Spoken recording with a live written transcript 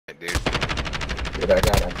Dude, I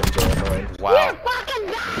got annoying. Wow.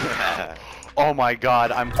 Oh my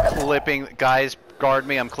god, I'm clipping. Guys, guard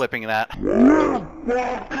me, I'm clipping that.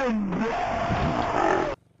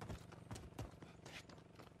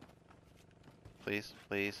 Please,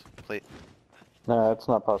 please, please. No, it's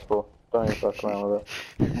not possible. Don't even fuck around with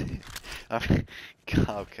it.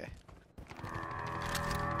 Okay.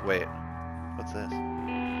 Wait, what's this?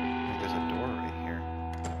 There's a door right here.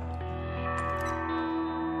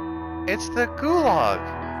 It's the gulag! I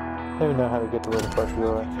don't even know how to get to where the fuck you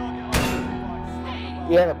are.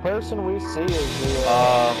 Yeah, the person we see is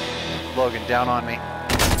the, Logan, down on me.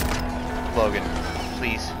 Logan,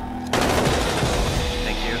 please.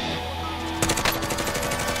 Thank you.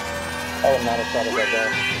 I would not have thought of that guy.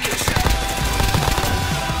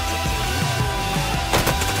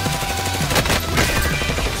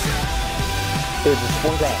 Dude, just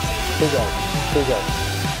one guy. Two guys.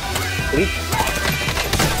 Each.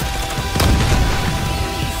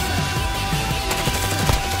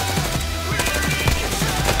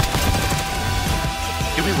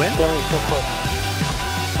 Did we win? No,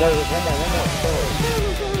 there's one more.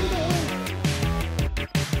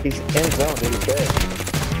 He's in zone, dude. He's dead.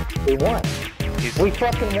 We won. We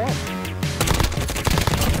fucking won.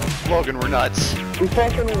 Logan, we're nuts. We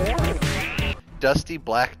fucking won. Dusty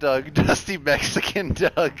Black Doug, Dusty Mexican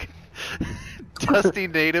Doug, Dusty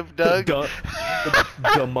Native Doug. The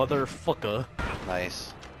motherfucker.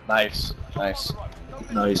 Nice. Nice. Nice.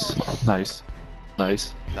 Your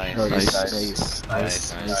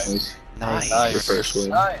first win.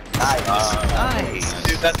 Nice.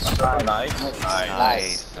 Dude, that's so nice.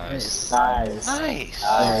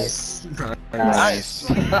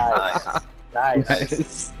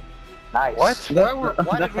 Nice. What?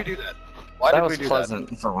 Why did we do that? Why did we do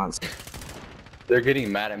pleasant for once. They're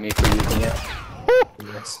getting mad at me for using it.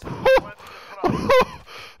 Yes.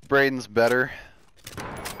 Braden's better.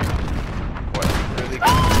 What? Really?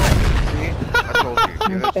 See? I told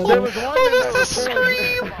you. There was one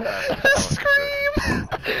Scream!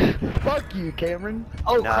 Fuck you, Cameron.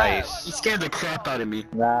 Oh, Nice. crap. You scared the crap out of me.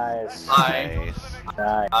 Nice. Nice.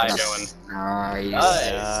 I'm going. Nice.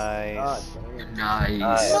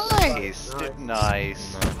 Nice.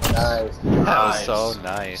 Nice. That was so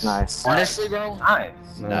nice. Nice. Honestly, bro? Nice.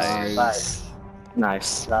 Nice.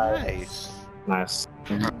 Nice. Nice.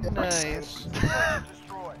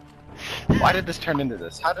 Why did this turn into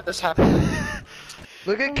this? How did this happen?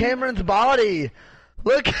 Look at Cameron's body.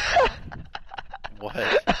 Look. What?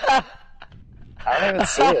 I don't even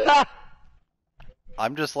see it.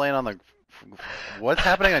 I'm just laying on the... What's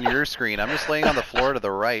happening on your screen? I'm just laying on the floor to the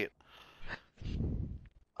right.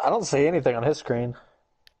 I don't see anything on his screen.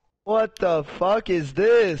 What the fuck is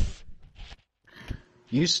this?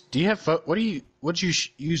 Do you have what'd you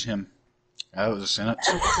use him? That was a sentence.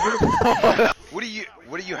 What do you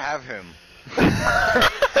have him?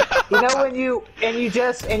 You know when you go and he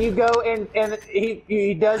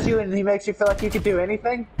does you and he makes you feel like you could do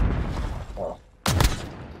anything?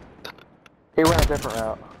 He went a different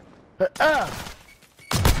route.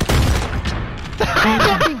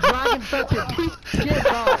 Fucking dragon such a piece of shit,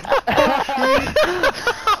 dog.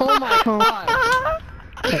 Oh my god.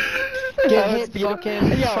 Get hit,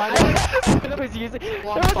 fucking. Yo, I was using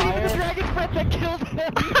one fire. The dragon breath that killed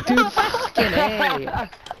him. Dude, fucking A.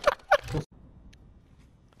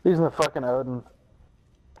 Using the fucking Odin.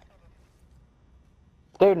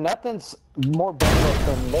 Dude, nothing's more dangerous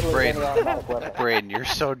than literally any automatic weapon. Braden, you're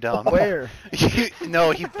so dumb. Where?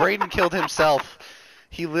 No, Braden killed himself.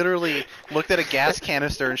 He literally looked at a gas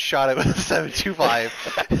canister and shot it with a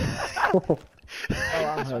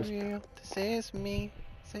 7.25. This is me.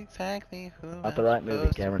 It's exactly who Not the right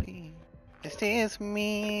movie, Cameron. This is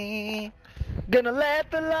me. Gonna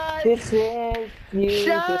let the light This is you,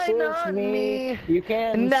 shine this is on me. me. You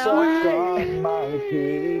can Now suck I- on my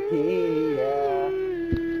pee, yeah.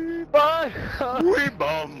 We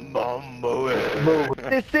bum away.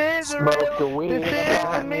 This is Smoke the real. weed This in a is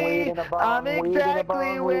bong, me. weed in a bong, I'm weed in a exactly bong, weed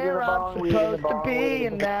in a where bong, I'm weed in a supposed to bong, be, weed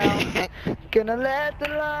in and a now gonna let the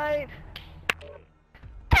light.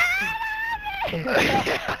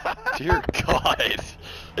 Dear God.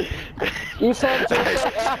 You sound just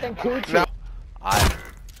like Ashton Kutcher.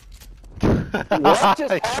 What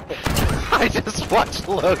just happened? I just watched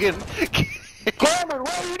Logan. Cameron,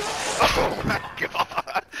 what are you doing? Oh my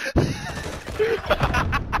god.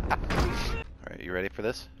 Alright, you ready for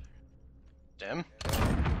this? Dim?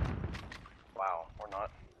 Wow, we're not.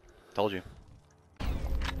 Told you.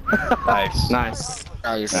 Nice. Nice.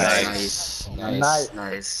 Nice. Nice. Nice. Nice.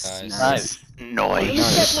 Nice. Nice. Nice.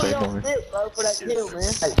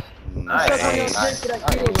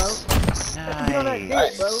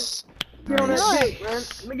 Nice. Get on that dick, man.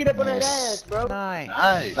 Let me get up on that ass, bro.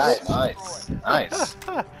 Nice. Nice.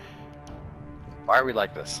 Why are we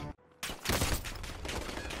like this?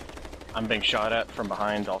 I'm being shot at from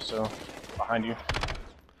behind also. Behind you.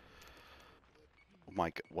 Oh my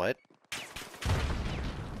god, what?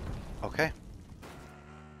 Okay.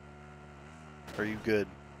 Are you good?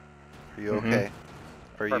 Are you okay?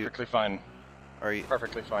 Are you? Perfectly fine. Are you?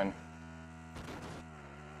 Perfectly fine.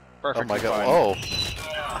 Oh Perfectly my god! fine. Oh!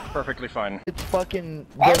 Perfectly fine. It's fucking.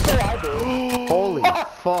 That's what I do. Holy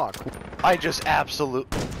fuck. I just absolute.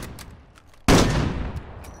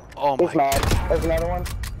 Oh my. He's mad. There's another one.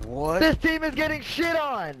 What? This team is getting shit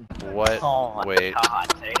on. What? Oh, Wait.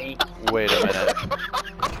 God, Sadie. Wait a minute.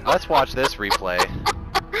 Let's watch this replay.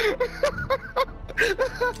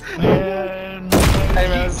 Hey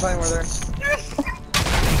man, it's fine, we're there.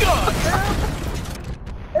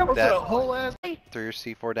 That- a whole ass. Throw your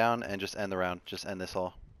C4 down and just end the round. Just end this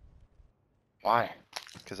all. Why?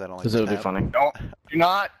 Because I don't like. Because it'll be snap. funny. Don't. Do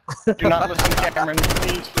not listen to Cameron.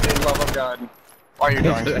 Please, for the love of God. Why are you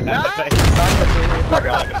doing that? Oh my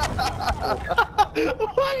God.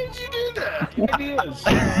 Why did you do that? Ideas.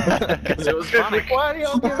 Because it was funny. Why do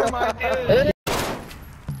y'all give him ideas?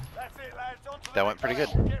 That went pretty good.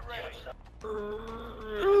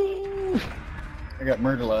 I got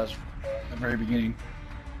murder last at the very beginning.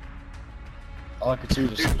 All I could see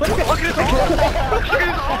was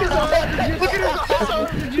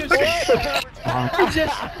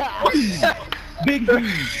big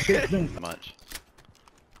beans. Much.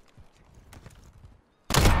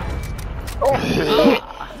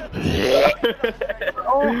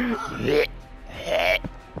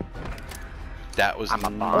 That was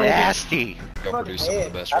nasty. Go produce some of the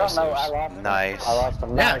best I don't know, wrestlers. I lost. Nice. I lost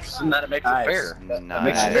them. Yeah, Nice. and that makes it fair.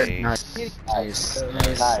 Nice. Nice.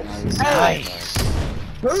 Nice.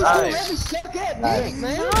 Bruce, Nice. you let me check that dick,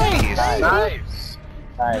 man. Nice.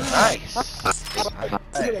 Nice. Nice.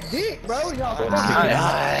 Get a dick, bro. Y'all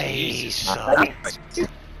Nice.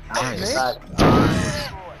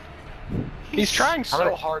 He's trying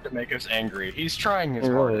so hard to make us angry. He's trying his He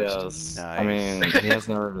really hardest. is. I mean, he has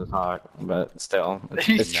no room to talk, but still.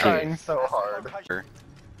 He's it's trying so hard.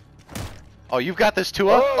 Oh, you've got this,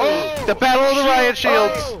 Tua. Oh, the Battle of the Riot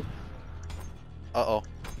Shields. Uh-oh.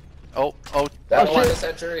 Oh. That was the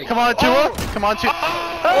century. Come on, Tua. Come on, Tua.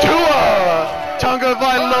 Tua! Tonga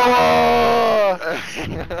Vailoa!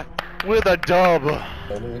 With a dub.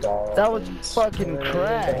 That was fucking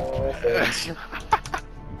crack.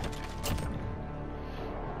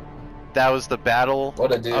 That was the battle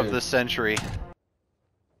What a dude. of the century.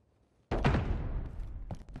 1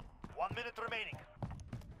 minute remaining.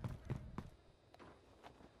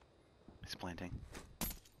 He's planting.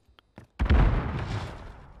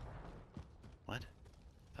 What? I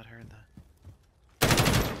thought I heard that.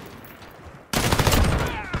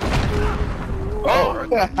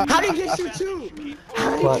 How did he get you too?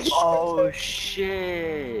 Oh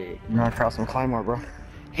shit! I'm gonna cross some Claymore, bro.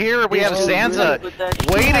 Here we have Zanza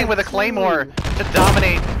waiting with a claymore to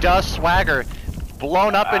dominate Dust Swagger,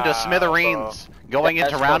 blown up into smithereens, going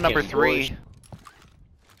into round number 3.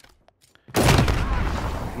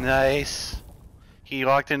 Nice. He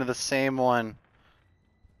walked into the same one.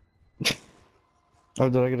 Oh,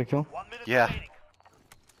 did I get a kill? 1 minute Yeah. remaining.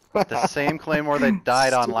 The same claymore they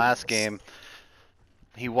died on last game.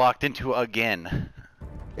 He walked into again.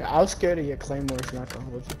 Yeah, I was scared of your Claymores, not gonna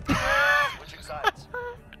hold you. Switching sides.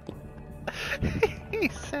 He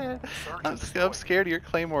said, I'm scared of your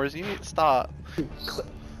claymores. You need to stop.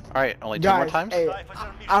 Alright, only 2 more times? Hey,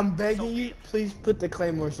 I'm begging you, please put the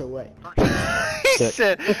Claymores away. He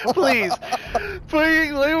said, please, put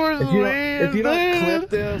your claymores away. If you don't clip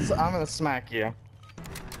this, I'm gonna smack you.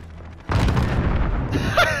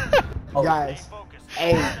 Guys,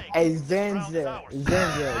 hey, Zenza,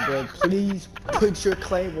 bro, please put your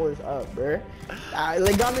Claymores up, bro.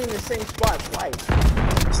 They got me in the same spot twice.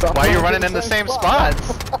 Stop Why are you running running in the same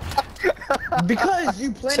spots? Because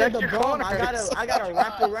you planted Check the your bomb, I gotta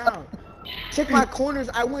wrap around. Check my corners,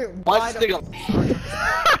 I went wide up. I'm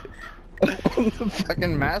the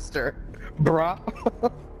fucking master, brah.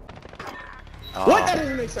 What? That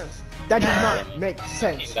doesn't make sense. That does not make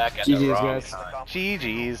sense. GG's, guys.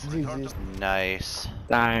 GG's. GG's. Nice.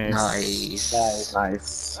 Nice. Nice. Nice.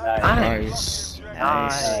 Nice. Nice.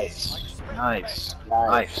 Nice.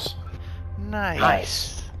 Nice.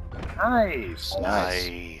 Nice. Nice.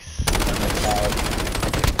 Nice.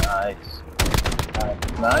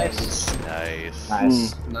 Nice.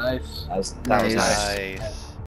 Nice. That was nice. Nice.